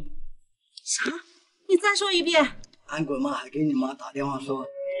婚了。啥？你再说一遍。安滚妈还给你妈打电话说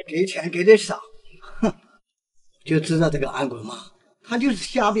给钱给的少，哼，就知道这个安滚妈，她就是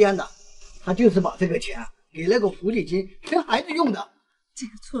瞎编的，她就是把这个钱给那个福利金生孩子用的。这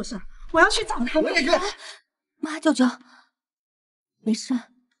个畜生，我要去找他。我也去。妈，舅舅，没事，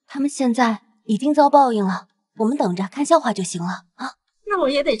他们现在已经遭报应了，我们等着看笑话就行了啊。那我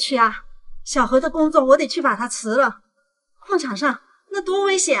也得去啊，小何的工作我得去把他辞了，矿场上那多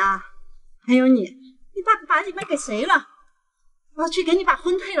危险啊！还有你爸爸把你卖给谁了？我要去给你把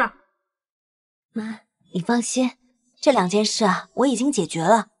婚退了。妈，你放心，这2件事啊，我已经解决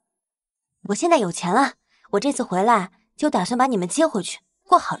了。我现在有钱了，我这次回来就打算把你们接回去，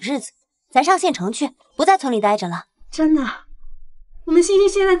过好日子。咱上县城去，不在村里待着了。真的？我们星星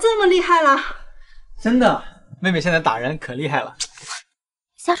现在这么厉害了？真的，妹妹现在打人可厉害了。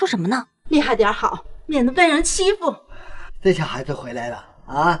瞎说什么呢？厉害点好，免得被人欺负。这小孩子回来了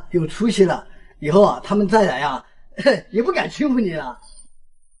啊，有出息了，以后啊，他们再来啊，也不敢欺负你了。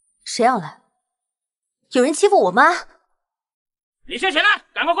谁要来？有人欺负我妈？李秀贤呢？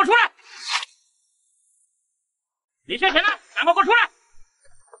赶快给我出来！李秀贤呢？赶快给我出来！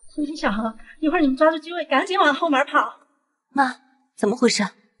星星、小何，一会儿你们抓住机会，赶紧往后门跑。妈，怎么回事？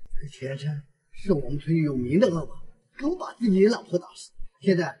这钱生是我们村有名的恶霸，刚把自己的老婆打死，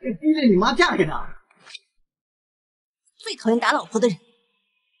现在又逼着你妈嫁给他。最讨厌打老婆的人。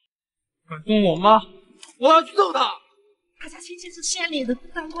敢动我妈，我要去揍他！他家亲戚是县里的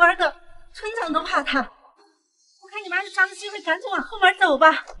当官的，村长都怕他。我看你妈就抓住机会，赶紧往后门走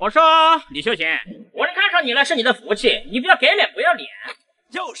吧。我说李秀贤，我能看上你了是你的福气，你不要给脸不要脸。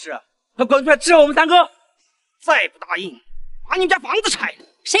就是，他滚出来治我们3个，再不答应，把你们家房子拆了。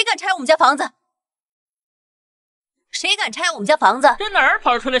谁敢拆我们家房子？谁敢拆我们家房子？这哪儿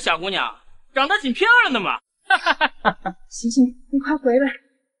跑出来小姑娘，长得挺漂亮的嘛！行行，你快回来。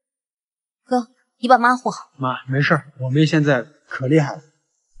哥，你把妈护好。妈，没事，我妹现在可厉害了。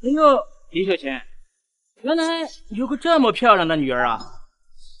哎呦，李秀贤，原来有个这么漂亮的女儿啊！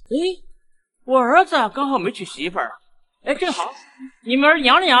哎，我儿子刚好没娶媳妇儿。哎，正好，你们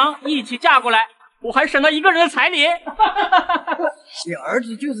娘娘一起嫁过来，我还省了1个人的彩礼。你儿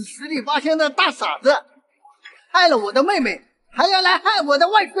子就是十里八乡的大傻子，害了我的妹妹，还要来害我的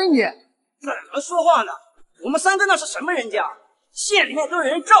外孙女。怎么说话呢？我们3个那是什么人家？县里面都有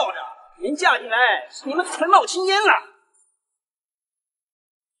人罩着，人嫁进来是你们全冒青烟了。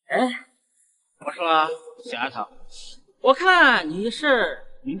哎，我说小丫头，我看你是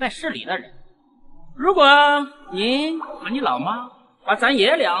明白事理的人。如果您和你老妈把咱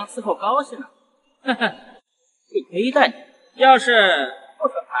爷俩伺候高兴了，呵呵，会亏待你。要是不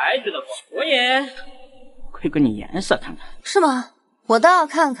生孩子的话，我也会跟你颜色看看。是吗？我倒要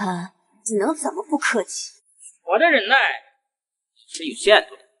看看你能怎么不客气。我的忍耐是有限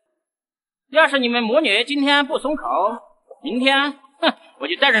度的。要是你们母女今天不松口，明天，哼，我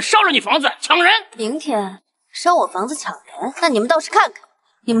就带人烧了你房子，抢人。明天烧我房子抢人，那你们倒是看看，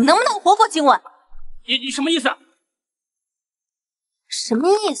你们能不能活过今晚？你什么意思？什么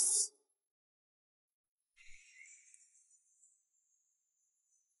意思？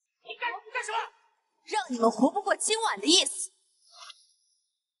你干什么？让你们活不过今晚的意思。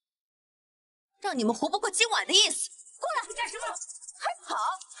让你们活不过今晚的意思。过来！你干什么？还跑？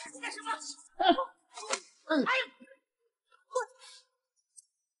你干什么？哎呦！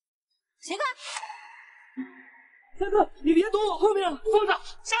谁干？三哥，你别躲我后面，疯子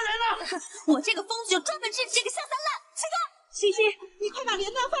杀人了！我这个疯子就专门治这个下三滥。谁干？星星，你快把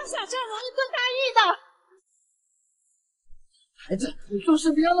镰刀放下，这样容易炖大狱的。孩子，你做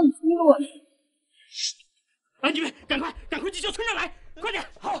事不要那么冲动啊！哎，你们赶快去叫村长来，快点！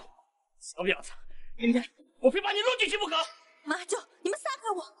好，小婊子，明天我非把你弄进去不可！妈舅，你们撒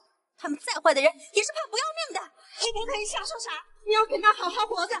开我！他们再坏的人也是怕不要命的。你不可以瞎说啥，你要给他好好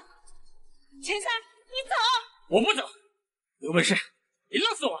活着。钱山，你走！我不走，有本事你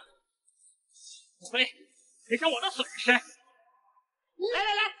弄死我！我会赔偿我的损失。来，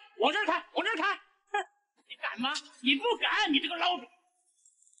往这儿看，往这儿看！哼，你敢吗？你不敢，你这个老鼠！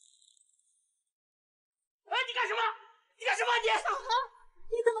哎，你干什么？你干什么？你小何，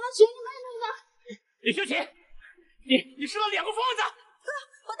你怎么能学你妹妹呢？李秀琴，你生了2个疯子！哥，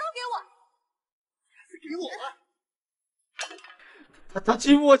把刀给我！给我！他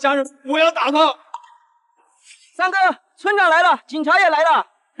欺负我家人，我要打他！三哥，村长来了，警察也来了。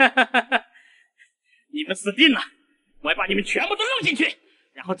你们死定了！我要把你们全部都弄进去，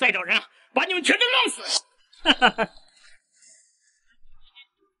然后再找人把你们全都弄死！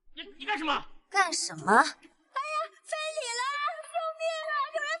你干什么？干什么？哎呀，非礼了！救命啊！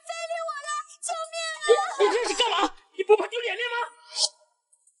有人非礼我了！救命啊！你这是干嘛？你不怕丢脸面吗？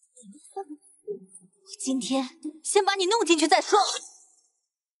我今天先把你弄进去再说。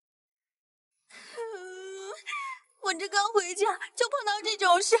我这刚回家就碰到这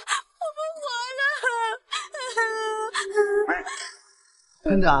种事，我不活了。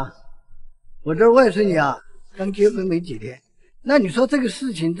村长，我这外孙女啊，刚结婚没几天，那你说这个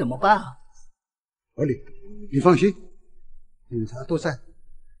事情怎么办啊？合理，你放心，警察都在，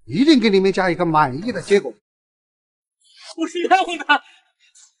一定给你们家一个满意的结果。我是冤枉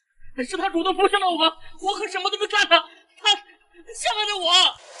的，是他主动附身了我，我可什么都没干呢，他陷害的我。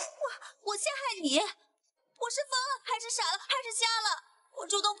我陷害你？我是疯了，还是傻了，还是瞎了？我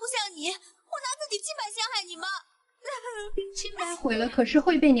主动扑向你，我拿自己清白陷害你吗？清白毁了，可是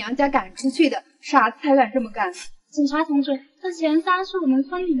会被娘家赶出去的，傻子才敢这么干。警察同志，这前3是我们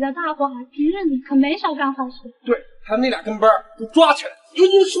村里的大祸害，平日里可没少干坏事。对，还有那俩跟班都抓起来，有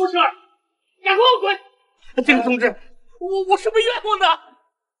你说事儿，赶快滚！这个同志，我是被冤枉的。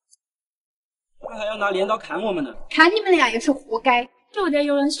他还要拿镰刀砍我们呢。砍你们俩也是活该，就得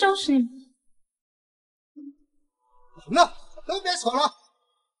有人收拾你们。行了，都别吵了。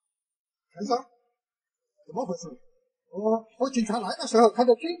陈生，怎么回事？我警察来的时候看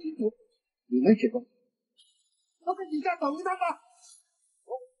得清清楚，你们几个都跟你家走一趟吧。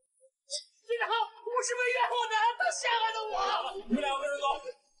警长，我是被冤枉的，他陷害的我。你们两个跟着走。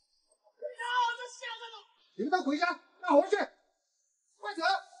他陷害的我。你们都回家干活去，快走。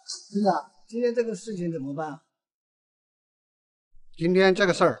村长，今天这个事情怎么办啊？今天这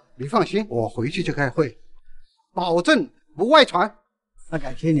个事儿你放心，我回去就开会，保证不外传。那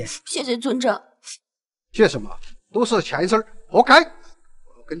感谢你，谢谢村长。谢什么？都是前事，活该。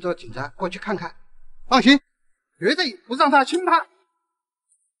我跟着警察过去看看，放心，绝对不让他轻判。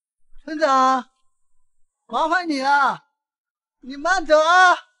村长，麻烦你了，你慢走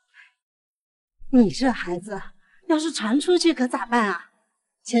啊！你这孩子，要是传出去可咋办啊？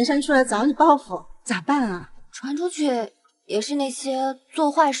前生出来找你报复，咋办啊？传出去也是那些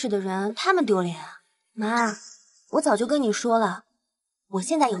做坏事的人，他们丢脸啊！妈，我早就跟你说了，我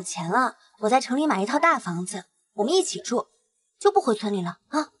现在有钱了，我在城里买一套大房子，我们一起住，就不回村里了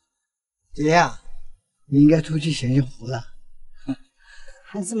啊。姐呀，你应该出去享享福了。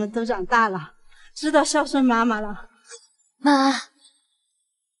孩子们都长大了，知道孝顺妈妈了。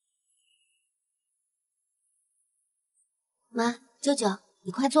妈，舅舅，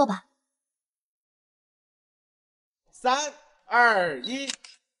你快坐吧。 3、2、1。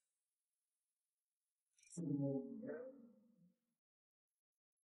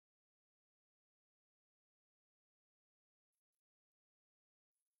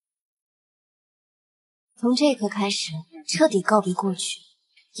从这一刻开始，彻底告别过去，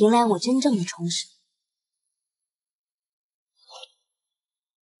迎来我真正的重生。